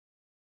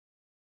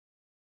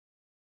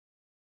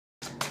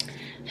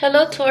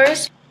Hello,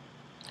 Taurus.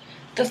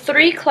 The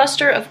three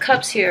cluster of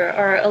cups here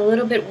are a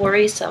little bit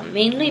worrisome,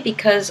 mainly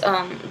because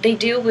they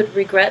deal with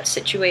regret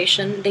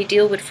situation. They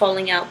deal with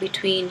falling out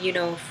between,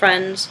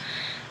 friends,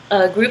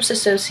 groups,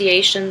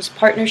 associations,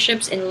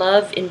 partnerships in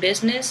love, in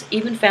business,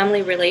 even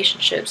family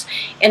relationships.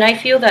 And I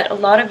feel that a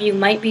lot of you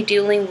might be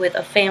dealing with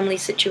a family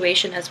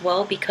situation as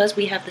well because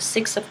we have the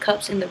Six of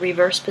Cups in the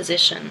reverse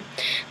position.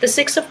 The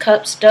Six of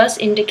Cups does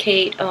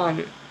indicate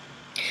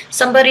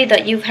somebody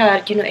that you've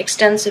had,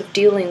 extensive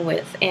dealing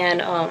with,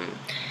 and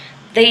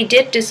they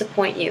did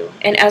disappoint you,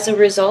 and as a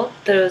result,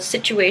 the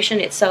situation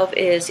itself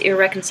is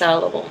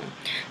irreconcilable.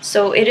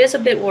 So it is a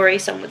bit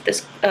worrisome with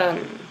this,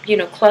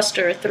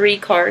 cluster, three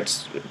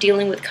cards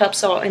dealing with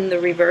cups all in the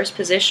reverse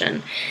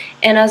position,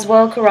 and as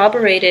well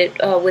corroborated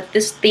with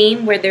this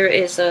theme where there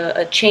is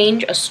a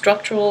change, a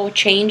structural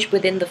change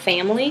within the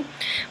family.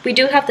 We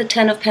do have the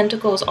Ten of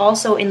Pentacles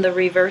also in the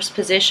reverse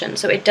position,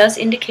 so it does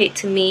indicate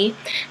to me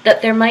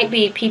that there might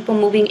be people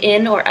moving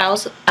in or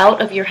out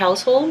of your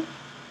household.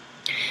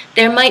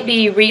 There might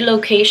be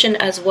relocation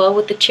as well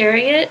with the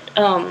Chariot,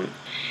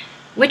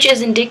 which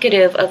is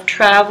indicative of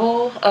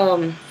travel,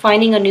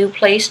 finding a new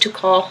place to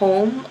call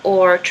home,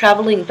 or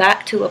traveling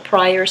back to a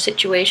prior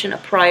situation, a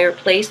prior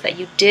place that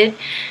you did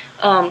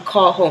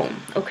call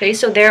home. Okay,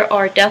 so there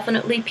are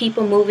definitely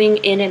people moving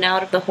in and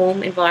out of the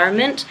home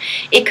environment.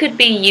 It could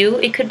be you,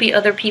 it could be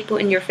other people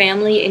in your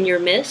family, in your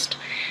midst.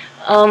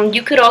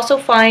 You could also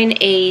find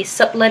a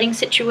subletting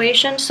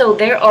situation, so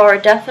there are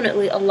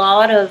definitely a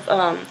lot of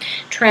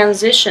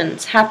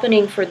transitions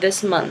happening for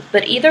this month.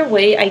 But either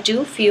way, I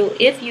do feel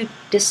if you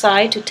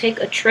decide to take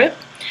a trip,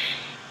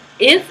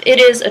 if it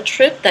is a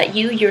trip that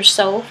you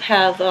yourself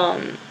have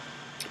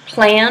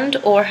planned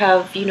or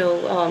have,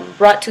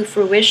 brought to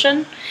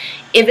fruition,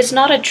 if it's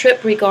not a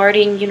trip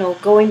regarding,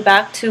 going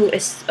back to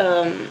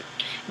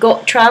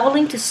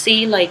traveling to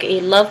see like a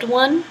loved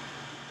one,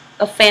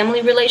 a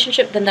family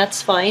relationship, then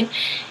that's fine.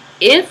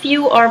 If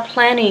you are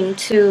planning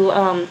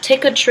to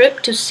take a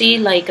trip to see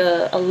like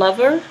a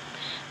lover,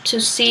 to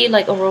see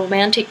like a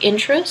romantic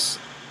interest,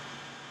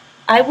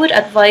 I would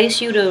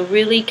advise you to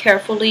really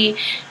carefully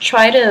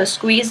try to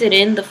squeeze it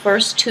in the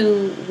first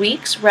 2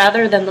 weeks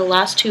rather than the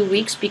last 2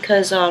 weeks,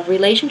 because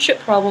relationship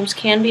problems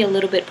can be a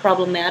little bit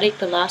problematic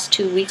the last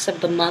 2 weeks of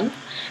the month.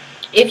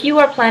 If you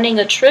are planning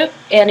a trip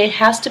and it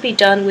has to be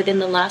done within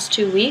the last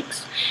 2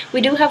 weeks,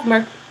 we do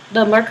have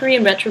the Mercury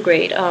in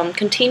retrograde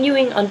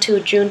continuing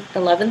until June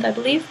 11th, I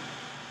believe.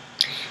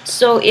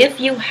 So if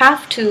you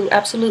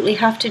absolutely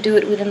have to do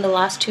it within the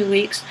last 2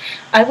 weeks,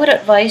 I would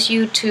advise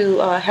you to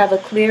have a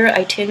clear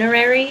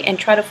itinerary and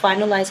try to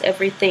finalize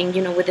everything,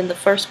 within the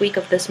first week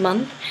of this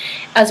month,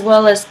 as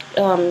well as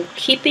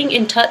keeping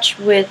in touch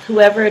with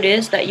whoever it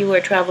is that you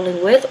are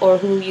traveling with or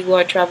who you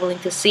are traveling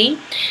to see,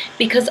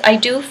 because I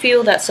do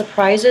feel that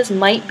surprises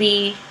might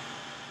be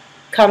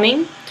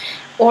coming,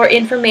 or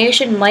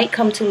information might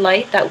come to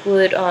light that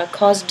would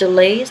cause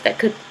delays, that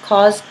could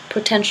cause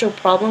potential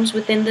problems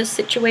within this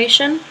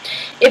situation.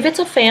 If it's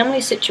a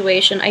family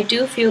situation, I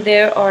do feel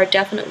there are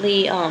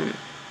definitely a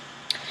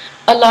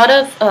lot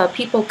of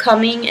people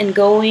coming and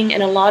going,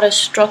 and a lot of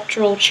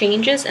structural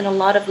changes, and a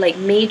lot of like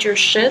major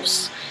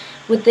shifts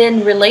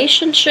within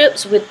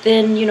relationships,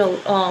 within,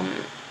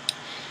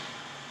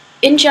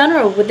 in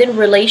general, within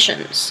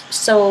relations.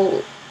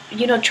 So,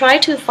 try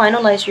to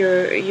finalize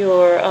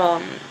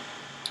your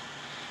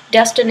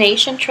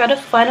destination, try to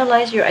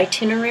finalize your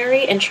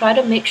itinerary, and try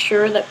to make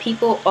sure that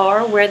people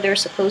are where they're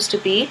supposed to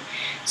be,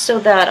 so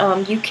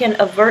that you can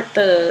avert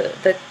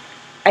the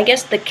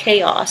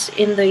chaos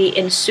in the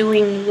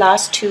ensuing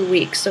last 2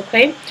 weeks.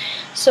 Okay,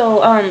 so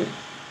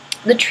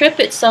the trip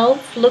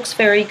itself looks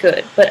very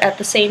good, but at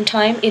the same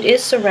time it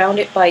is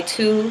surrounded by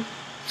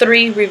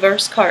three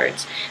reverse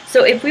cards.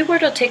 So if we were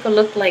to take a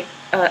look like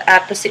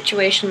at the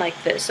situation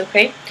like this,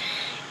 okay,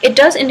 it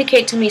does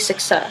indicate to me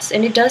success,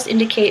 and it does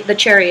indicate, the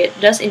Chariot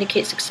does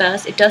indicate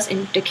success. It does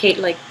indicate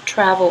like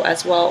travel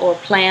as well, or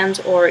plans,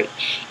 or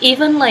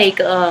even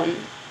like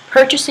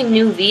purchasing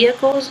new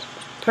vehicles,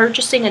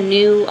 purchasing a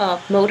new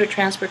mode of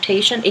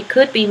transportation. It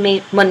could be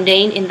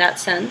mundane in that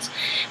sense,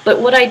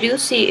 but what I do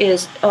see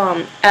is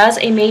as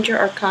a major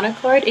arcana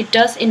card, it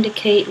does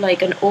indicate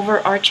like an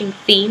overarching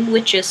theme,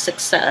 which is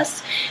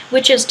success,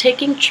 which is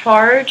taking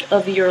charge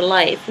of your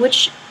life,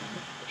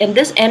 and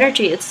this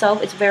energy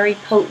itself is very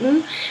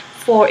potent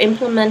for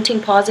implementing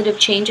positive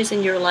changes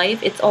in your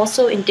life. It's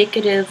also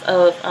indicative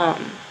of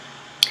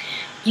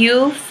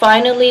you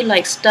finally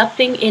like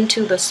stepping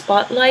into the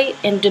spotlight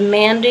and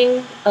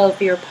demanding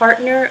of your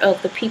partner,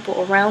 of the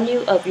people around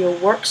you, of your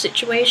work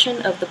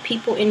situation, of the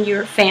people in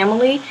your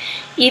family,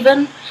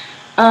 even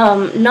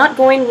not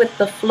going with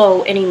the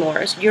flow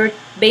anymore. You're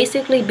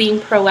basically being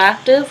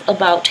proactive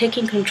about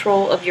taking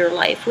control of your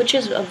life, which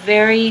is a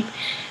very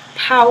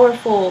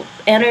powerful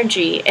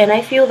energy. And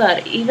I feel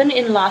that even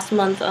in last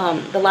month,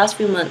 the last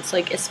few months,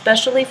 like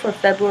especially for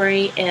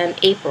February and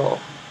April,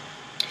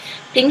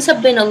 things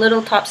have been a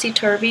little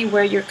topsy-turvy,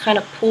 where you're kind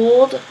of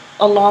pulled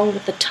along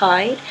with the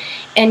tide,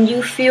 and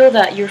you feel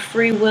that your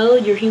free will,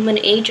 your human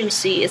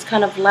agency is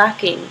kind of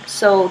lacking.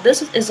 So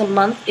this is a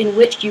month in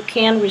which you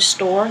can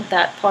restore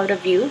that part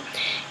of you,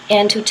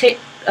 and to take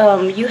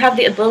you have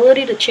the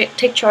ability to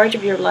take charge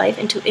of your life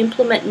and to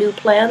implement new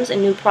plans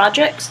and new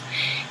projects,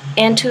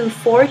 and to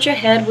forge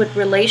ahead with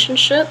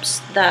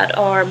relationships that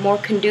are more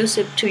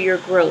conducive to your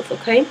growth,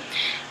 okay?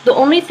 The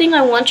only thing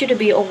I want you to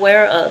be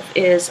aware of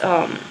is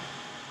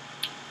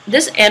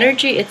this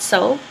energy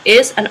itself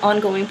is an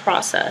ongoing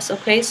process,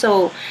 okay?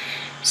 So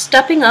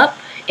stepping up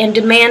and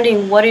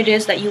demanding what it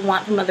is that you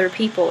want from other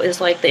people is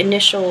like the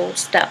initial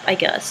step, I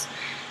guess.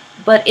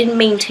 But in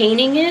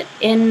maintaining it,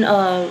 in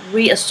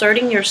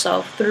reasserting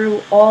yourself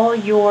through all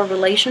your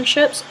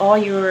relationships, all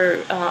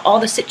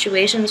the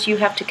situations you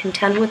have to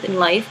contend with in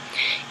life,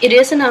 it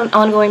is an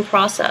ongoing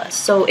process.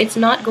 So it's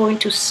not going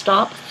to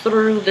stop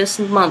through this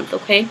month,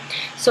 okay?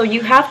 So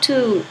you have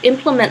to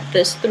implement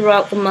this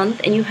throughout the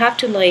month, and you have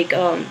to like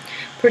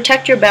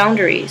protect your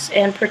boundaries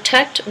and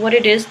protect what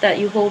it is that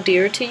you hold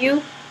dear to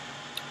you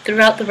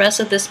throughout the rest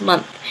of this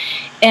month.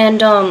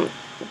 And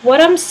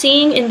what I'm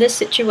seeing in this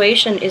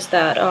situation is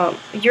that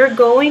you're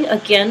going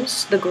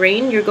against the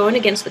grain, you're going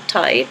against the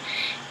tide,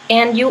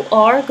 and you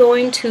are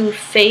going to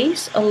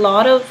face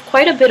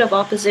quite a bit of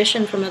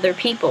opposition from other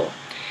people.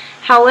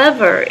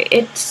 However,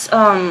 it's,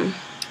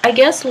 I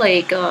guess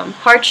like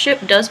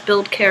hardship does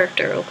build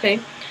character, okay?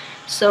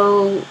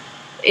 So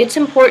it's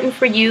important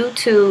for you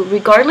to,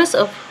 regardless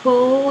of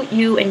who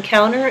you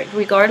encounter,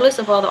 regardless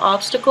of all the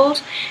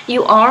obstacles,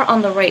 you are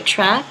on the right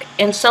track,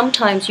 and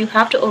sometimes you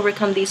have to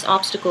overcome these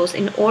obstacles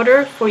in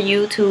order for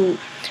you to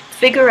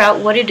figure out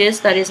what it is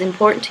that is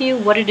important to you,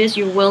 what it is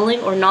you're willing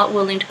or not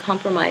willing to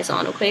compromise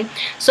on, okay?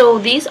 So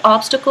these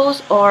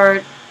obstacles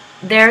are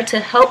there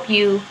to help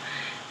you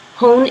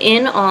hone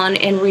in on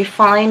and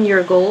refine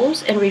your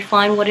goals and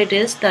refine what it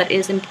is that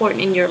is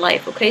important in your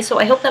life, okay? So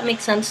I hope that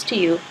makes sense to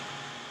you.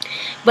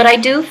 But I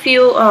do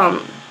feel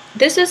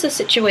this is a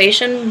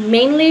situation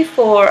mainly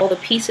for all the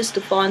pieces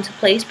to fall into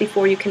place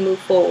before you can move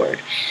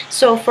forward.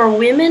 So for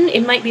women,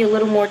 it might be a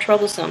little more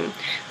troublesome.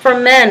 For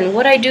men,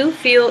 what I do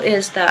feel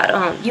is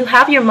that you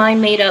have your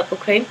mind made up,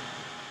 okay?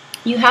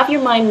 You have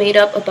your mind made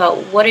up about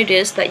what it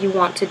is that you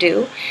want to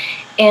do.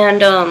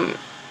 And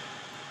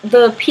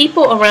the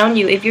people around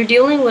you, if you're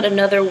dealing with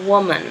another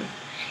woman,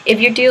 if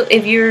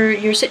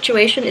your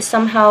situation is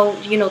somehow,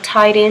 you know,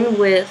 tied in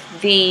with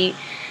the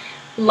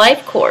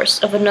life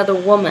course of another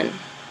woman,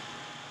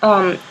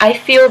 I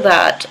feel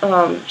that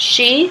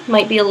she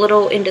might be a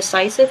little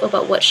indecisive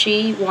about what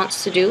she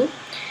wants to do.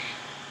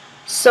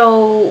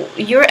 So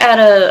you're at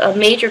a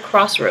major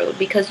crossroad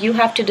because you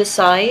have to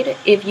decide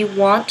if you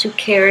want to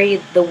carry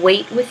the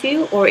weight with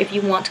you or if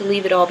you want to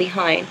leave it all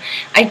behind.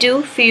 I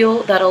do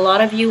feel that a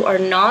lot of you are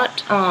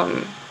not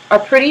are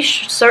pretty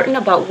certain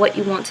about what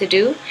you want to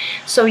do,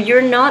 so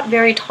you're not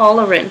very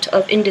tolerant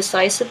of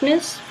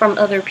indecisiveness from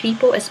other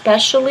people,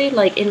 especially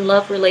like in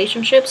love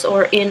relationships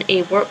or in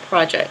a work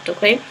project,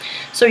 okay?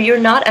 So you're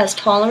not as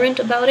tolerant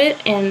about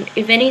it, and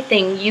if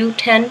anything, you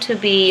tend to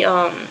be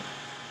like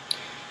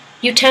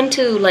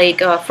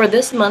for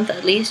this month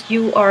at least,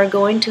 you are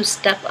going to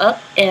step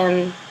up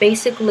and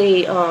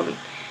basically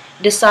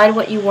decide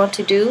what you want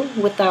to do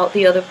without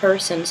the other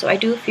person. So I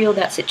do feel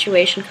that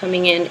situation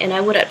coming in, and I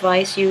would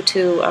advise you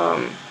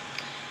to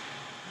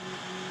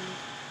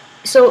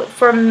so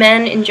for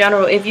men in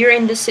general, if you're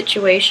in this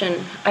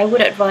situation, I would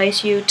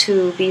advise you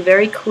to be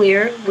very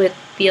clear with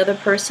the other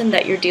person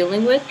that you're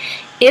dealing with.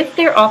 If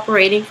they're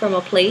operating from a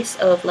place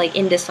of like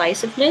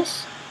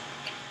indecisiveness,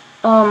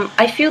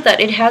 I feel that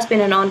it has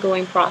been an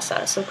ongoing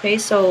process, okay?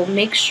 So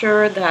make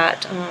sure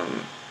that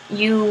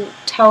you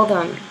tell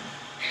them,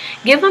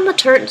 give them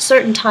a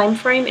certain time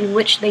frame in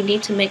which they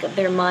need to make up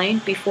their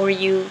mind before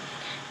you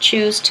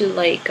choose to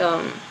like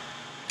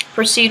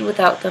proceed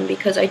without them,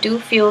 because I do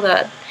feel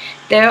that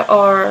there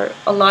are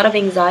a lot of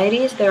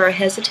anxieties, there are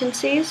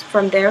hesitancies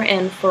from their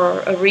end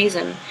for a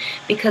reason,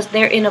 because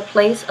they're in a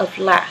place of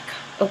lack.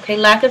 Okay,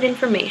 lack of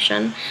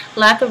information,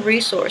 lack of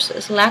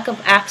resources, lack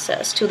of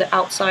access to the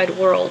outside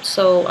world.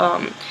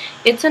 So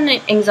it's an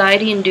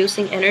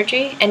anxiety-inducing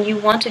energy, and you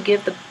want to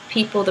give the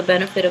people the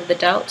benefit of the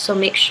doubt. So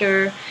make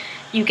sure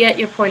you get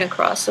your point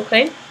across,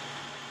 okay?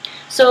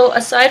 So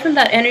aside from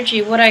that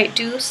energy, what I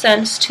do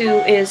sense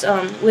too is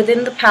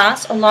within the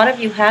past, a lot of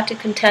you had to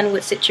contend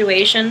with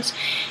situations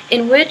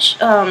in which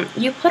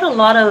you put a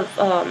lot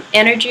of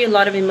energy, a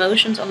lot of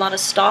emotions, a lot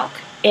of stock,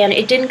 and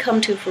it didn't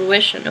come to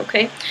fruition,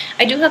 okay?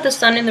 I do have the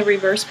sun in the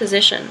reverse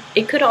position.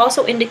 It could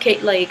also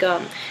indicate like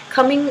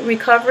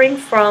recovering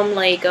from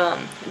like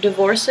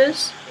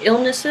divorces,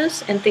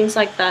 illnesses, and things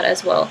like that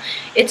as well.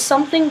 It's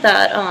something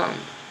that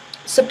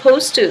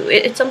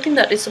it's something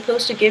that is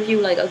supposed to give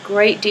you like a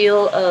great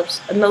deal of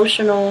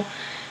emotional,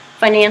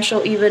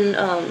 financial, even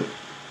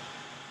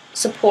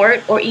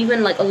support, or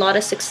even like a lot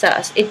of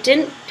success. It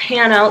didn't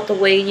pan out the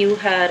way you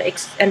had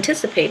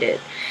anticipated.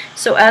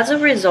 So as a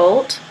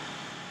result,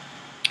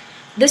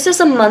 This is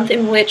a month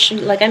in which,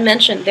 like I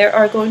mentioned, there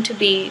are going to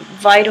be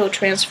vital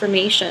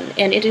transformation,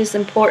 and it is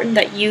important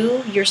that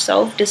you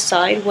yourself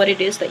decide what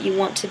it is that you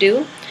want to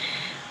do.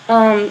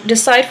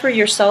 Decide for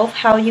yourself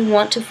how you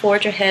want to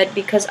forge ahead,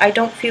 because I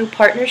don't feel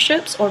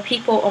partnerships or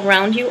people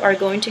around you are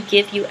going to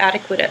give you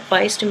adequate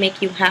advice to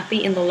make you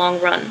happy in the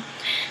long run.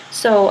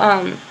 So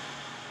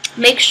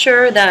make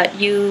sure that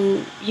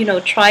you know,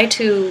 try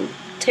to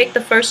take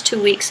the first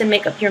 2 weeks and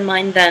make up your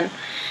mind then.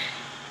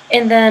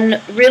 And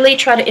then really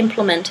try to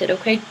implement it,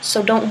 okay?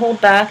 So don't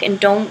hold back, and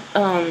don't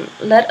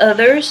let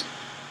others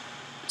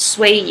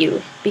sway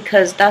you,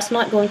 because that's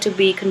not going to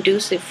be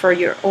conducive for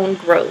your own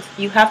growth.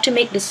 You have to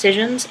make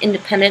decisions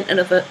independent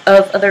of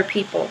other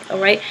people, all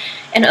right?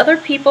 And other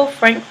people,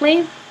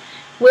 frankly,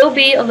 will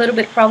be a little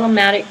bit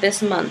problematic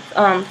this month.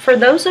 For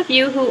those of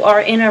you who are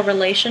in a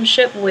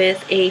relationship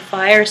with a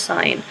fire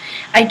sign,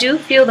 I do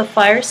feel the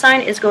fire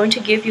sign is going to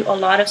give you a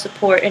lot of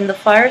support, and the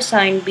fire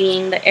sign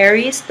being the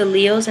Aries, the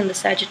Leos, and the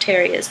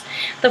Sagittarius.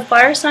 The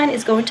fire sign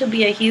is going to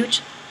be a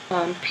huge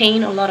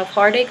pain, a lot of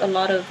heartache, a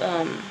lot of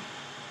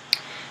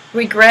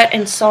regret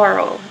and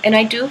sorrow, and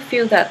I do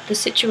feel that the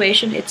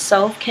situation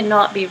itself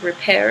cannot be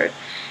repaired.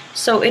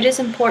 So it is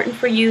important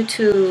for you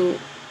to,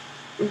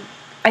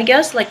 I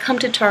guess, like, come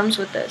to terms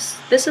with this.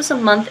 This is a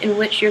month in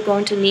which you're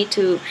going to need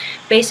to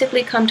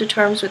basically come to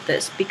terms with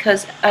this,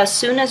 because as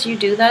soon as you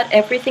do that,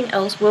 everything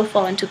else will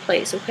fall into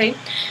place, okay?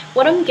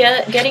 What I'm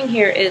getting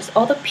here is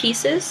all the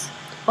pieces,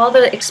 all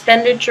the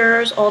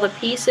expenditures, all the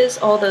pieces,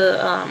 all the,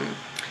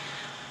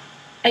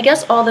 I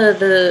guess all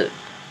the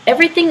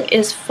everything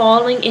is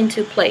falling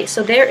into place.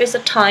 So there is a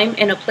time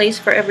and a place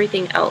for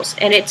everything else,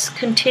 and it's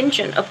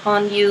contingent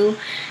upon you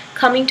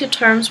coming to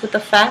terms with the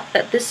fact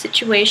that this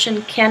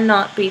situation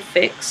cannot be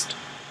fixed.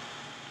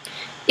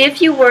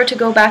 If you were to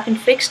go back and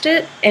fix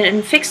it,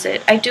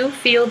 I do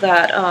feel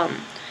that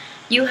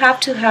you have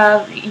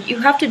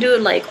to do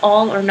it like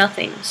all or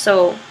nothing.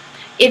 So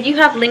if you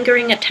have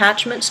lingering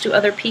attachments to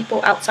other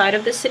people outside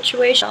of this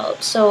situation,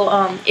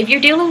 so if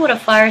you're dealing with a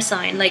fire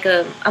sign, like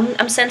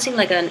I'm sensing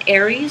like an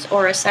Aries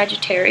or a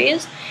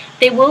Sagittarius,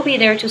 they will be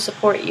there to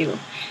support you.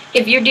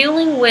 If you're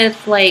dealing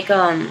with like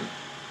a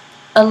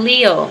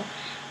Leo,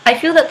 I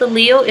feel that the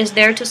Leo is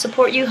there to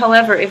support you.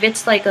 However, if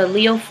it's like a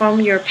Leo from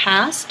your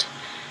past,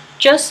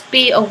 just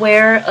be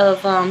aware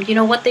of you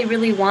know, what they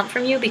really want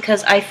from you,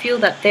 because I feel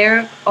that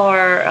there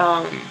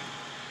are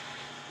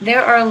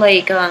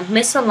like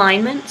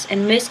misalignments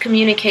and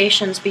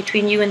miscommunications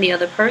between you and the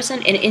other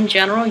person, and in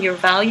general your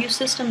value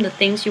system, the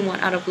things you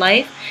want out of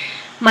life,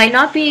 might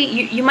not be,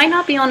 you might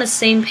not be on the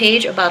same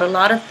page about a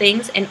lot of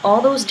things, and all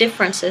those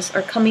differences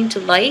are coming to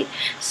light.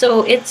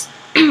 So it's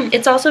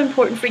it's also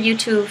important for you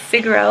to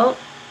figure out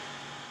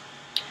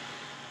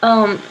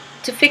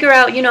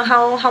you know,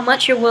 how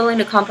much you're willing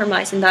to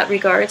compromise in that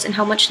regards, and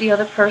how much the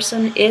other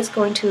person is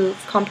going to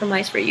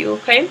compromise for you,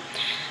 okay?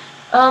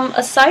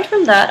 Aside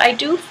from that, I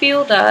do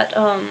feel that,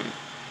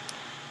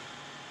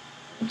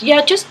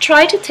 yeah, just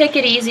try to take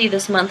it easy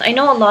this month. I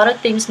know a lot of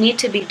things need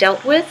to be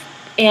dealt with,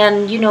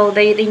 and, you know,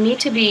 they need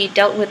to be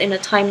dealt with in a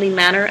timely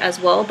manner as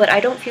well, but I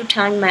don't feel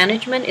time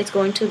management is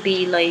going to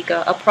be, like,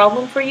 a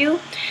problem for you.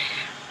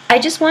 I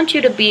just want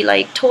you to be,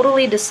 like,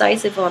 totally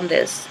decisive on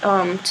this,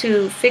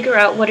 to figure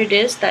out what it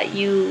is that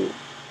you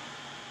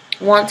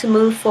want to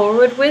move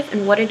forward with,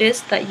 and what it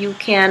is that you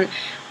can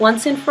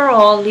once and for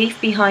all leave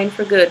behind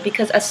for good.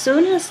 Because as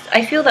soon as,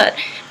 I feel that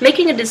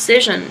making a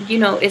decision, you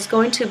know, is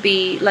going to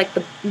be like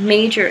the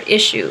major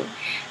issue.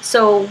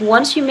 So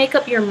once you make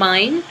up your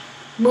mind,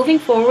 moving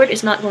forward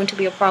is not going to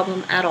be a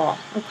problem at all,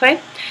 okay?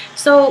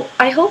 So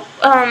I hope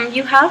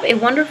you have a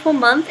wonderful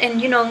month,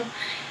 and, you know,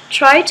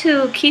 try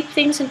to keep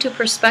things into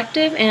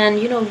perspective, and,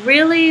 you know,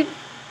 really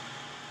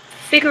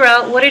figure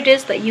out what it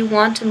is that you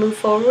want to move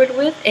forward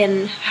with,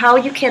 and how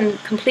you can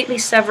completely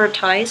sever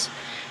ties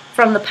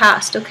from the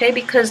past, okay?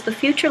 Because the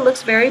future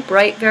looks very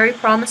bright, very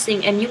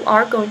promising, and you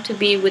are going to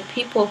be with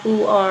people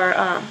who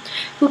are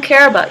who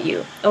care about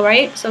you, all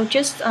right? So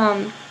just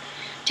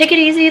take it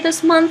easy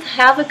this month,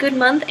 have a good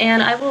month,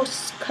 and I will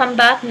come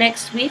back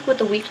next week with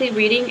a weekly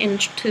reading, and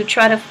to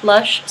try to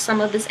flush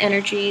some of these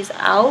energies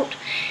out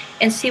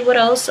and see what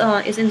else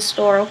is in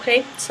store,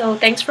 okay? So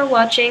thanks for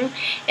watching,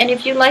 and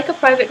if you'd like a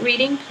private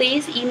reading,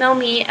 please email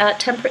me at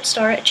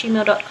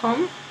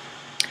temperatestar@gmail.com.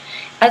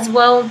 As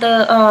well,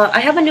 I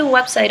have a new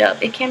website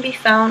up. It can be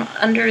found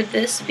under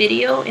this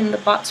video in the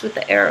box with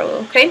the arrow,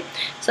 okay?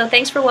 So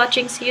thanks for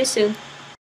watching. See you soon.